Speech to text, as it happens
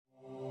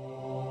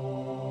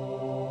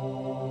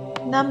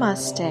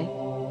Namaste,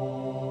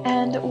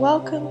 and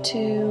welcome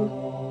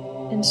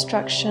to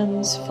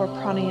instructions for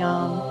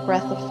pranayama,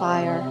 breath of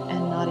fire,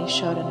 and nadi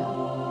shodhana.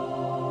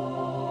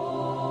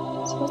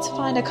 So let's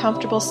find a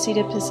comfortable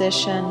seated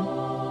position.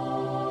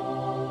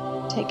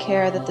 Take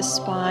care that the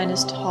spine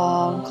is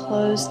tall and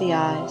close the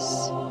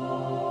eyes.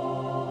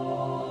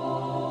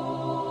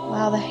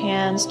 Allow the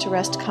hands to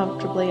rest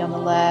comfortably on the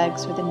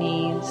legs or the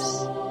knees.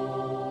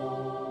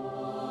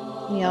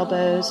 The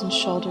elbows and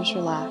shoulders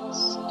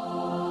relaxed.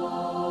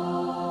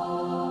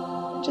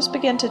 Just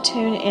begin to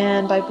tune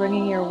in by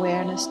bringing your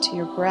awareness to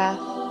your breath,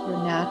 your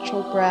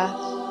natural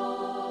breath,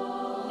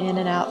 in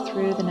and out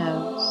through the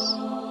nose.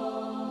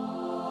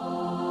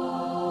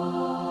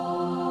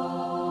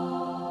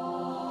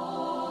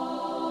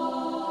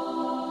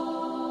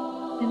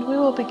 And we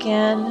will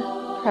begin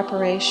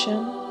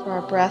preparation for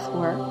our breath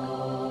work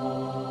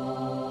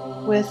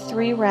with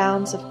 3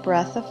 rounds of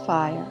breath of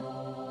fire,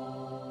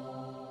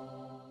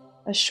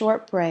 a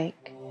short break,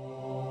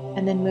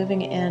 and then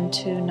moving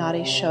into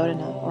nadi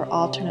shodhana, or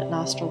alternate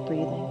nostril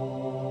breathing.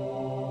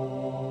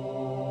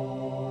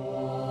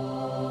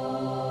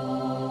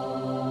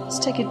 Let's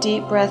take a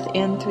deep breath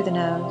in through the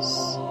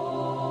nose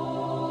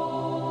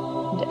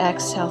and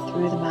exhale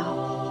through the mouth.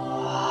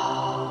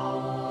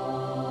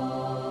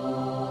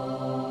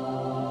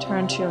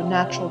 Return to your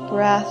natural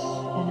breath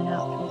in and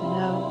out through the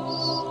nose.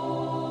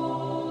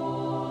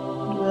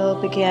 And we'll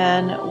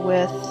begin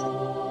with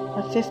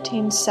a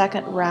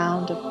 15-second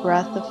round of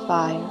breath of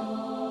fire.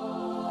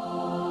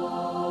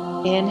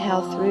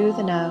 Inhale through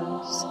the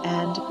nose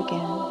and begin.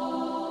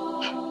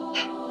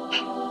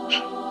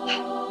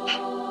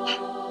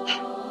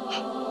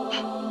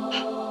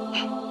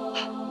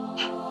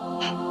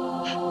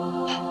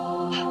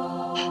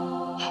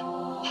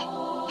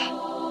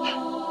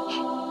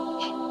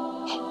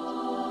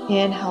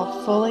 Inhale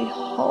fully,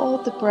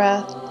 hold the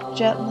breath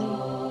gently,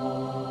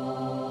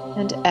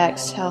 and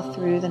exhale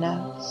through the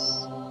nose.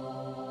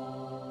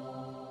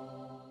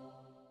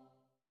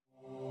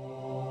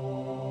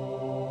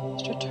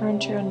 Return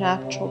to your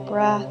natural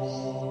breath.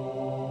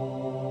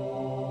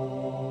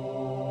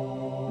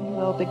 And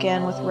we'll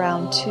begin with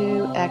round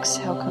 2.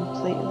 Exhale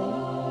completely.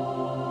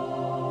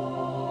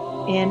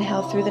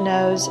 Inhale through the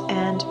nose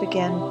and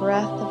begin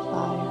breath of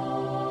fire.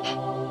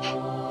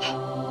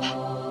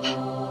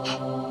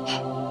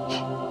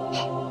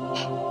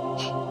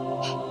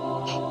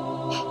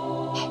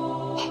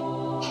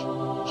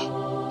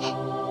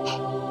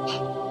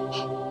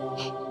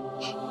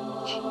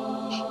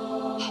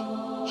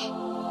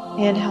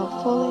 Inhale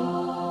fully,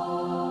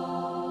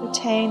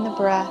 retain the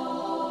breath,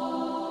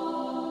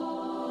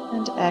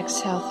 and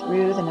exhale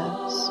through the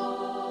nose.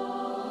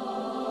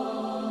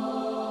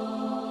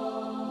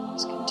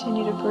 Just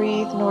continue to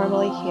breathe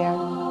normally here.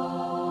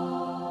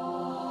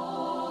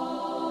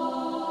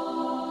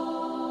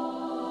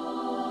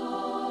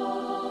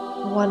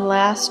 One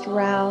last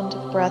round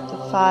of breath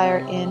of fire.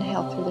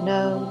 Inhale through the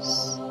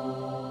nose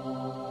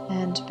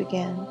and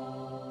begin.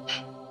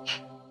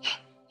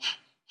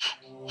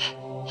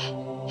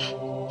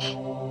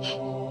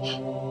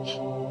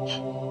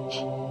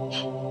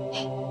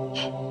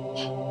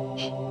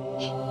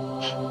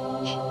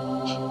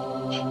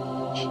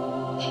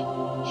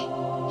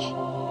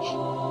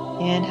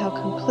 Inhale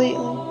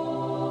completely,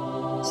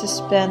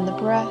 suspend the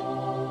breath,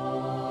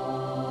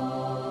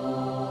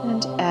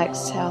 and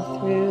exhale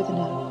through the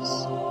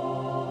nose.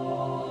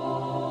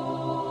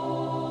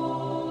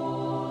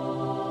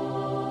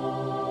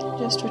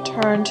 Just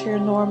return to your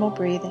normal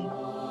breathing.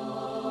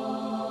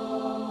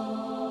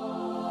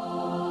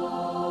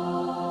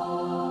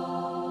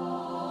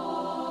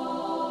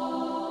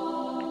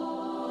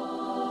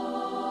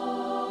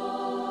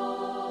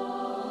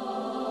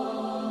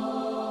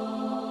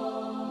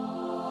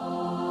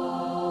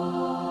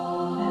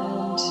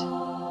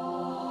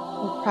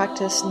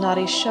 Practice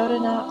nadi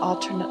shodhana,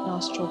 alternate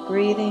nostril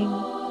breathing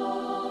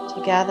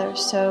together.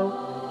 So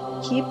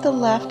keep the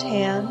left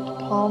hand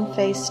palm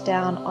face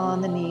down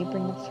on the knee.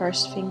 Bring the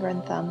first finger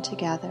and thumb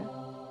together.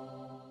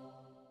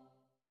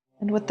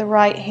 And with the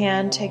right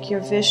hand, take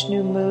your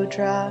Vishnu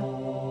mudra,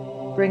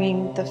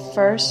 bringing the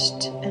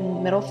first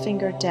and middle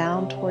finger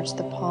down towards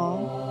the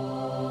palm.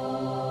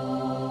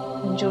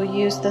 And you'll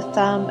use the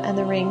thumb and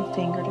the ring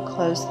finger to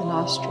close the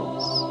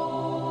nostrils.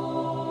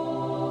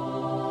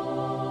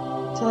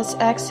 So let's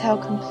exhale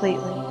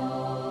completely.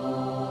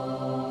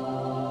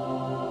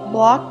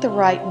 Block the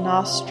right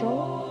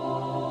nostril.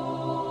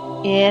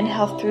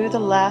 Inhale through the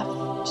left.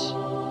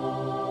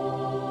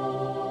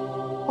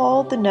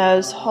 Hold the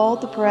nose, hold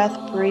the breath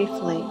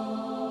briefly.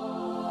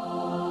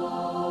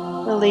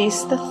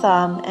 Release the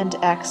thumb and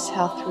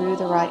exhale through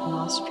the right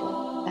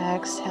nostril.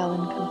 Exhale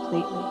in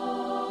completely.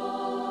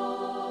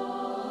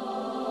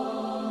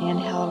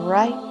 Inhale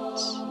right.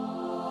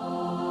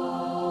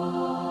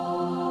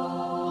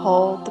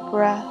 Hold the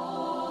breath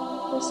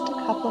just a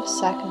couple of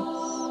seconds.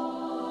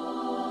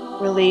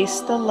 Release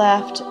the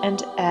left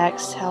and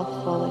exhale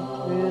fully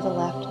through the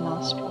left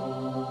nostril.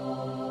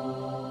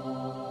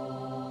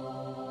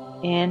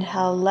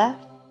 Inhale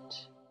left.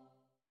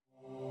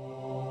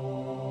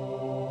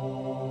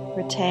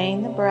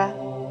 Retain the breath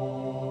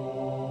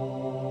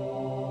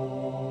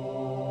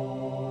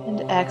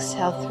and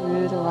exhale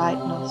through the right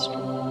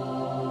nostril.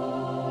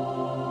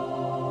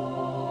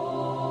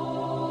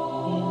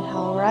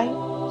 Inhale right,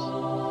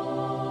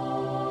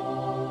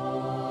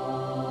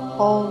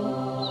 hold,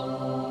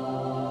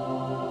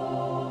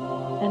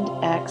 and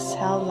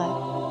exhale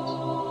left.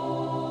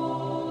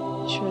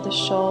 Make sure the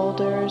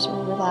shoulders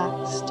are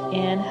relaxed.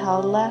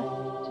 Inhale left,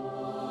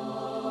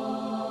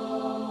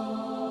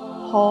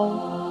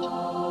 hold,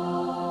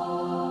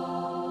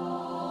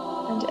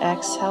 and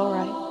exhale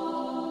right.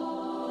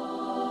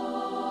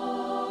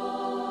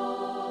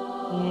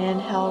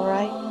 Inhale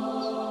right,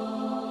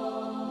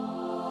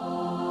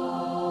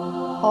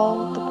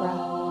 hold the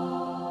breath,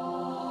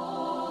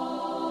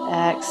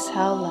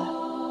 exhale left.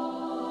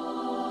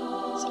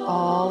 It's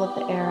all of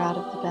the air out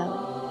of the belly.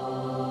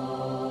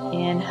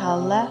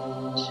 Inhale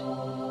left,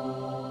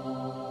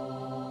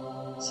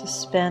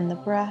 suspend the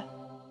breath,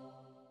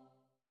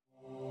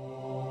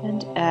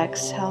 and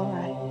exhale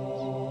right.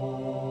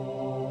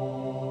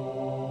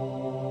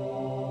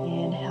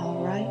 Inhale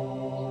right,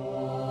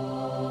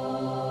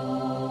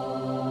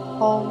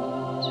 hold,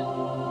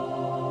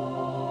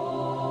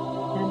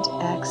 and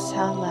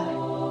exhale left.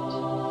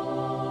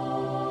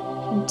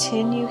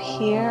 Continue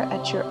here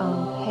at your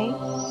own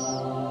pace.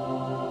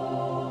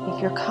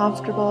 If you're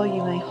comfortable,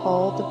 you may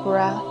hold the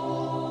breath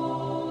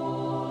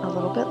a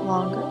little bit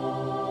longer.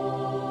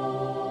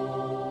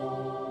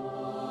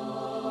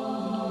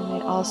 You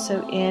may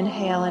also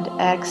inhale and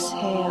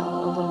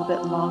exhale a little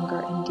bit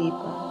longer and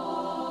deeper.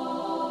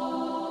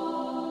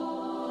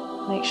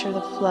 Make sure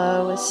the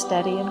flow is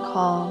steady and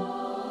calm.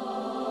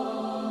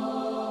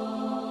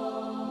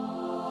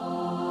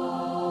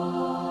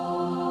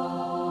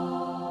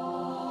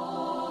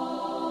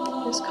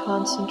 Just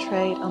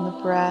concentrate on the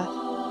breath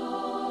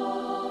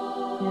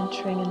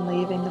entering and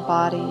leaving the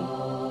body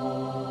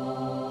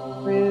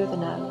through the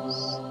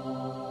nose.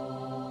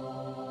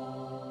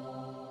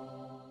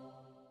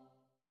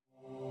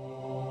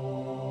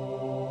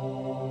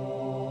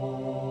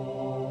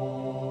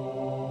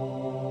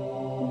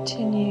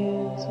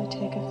 Continue as we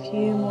take a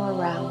few more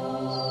rounds.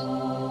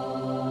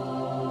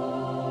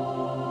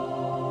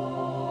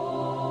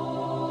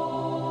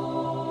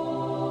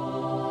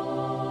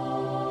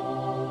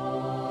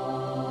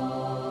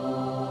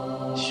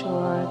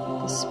 Sure that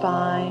the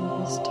spine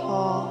is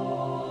tall,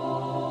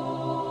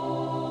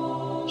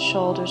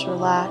 shoulders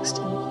relaxed,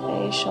 and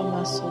facial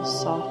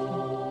muscles softened.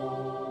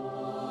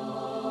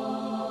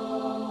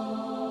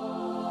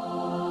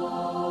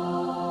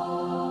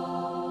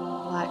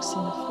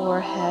 Relaxing the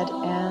forehead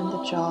and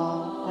the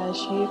jaw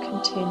as you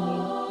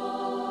continue.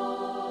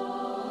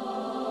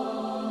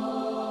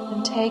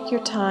 And take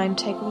your time,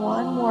 take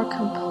one more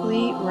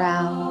complete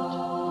round.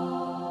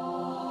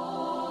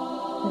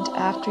 And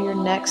after your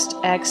next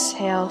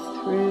exhale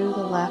through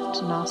the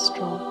left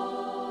nostril,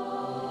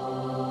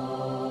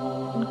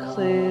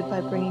 conclude by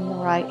bringing the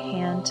right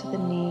hand to the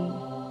knee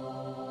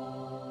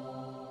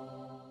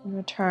and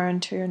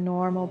return to your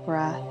normal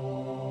breath.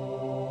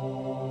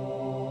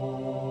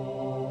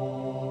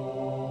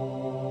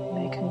 You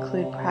may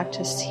conclude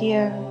practice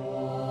here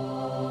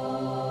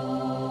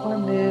or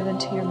move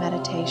into your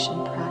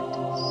meditation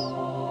practice.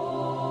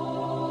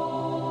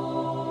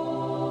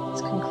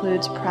 This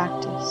concludes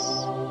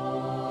practice.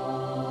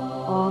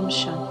 Om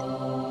Shanti.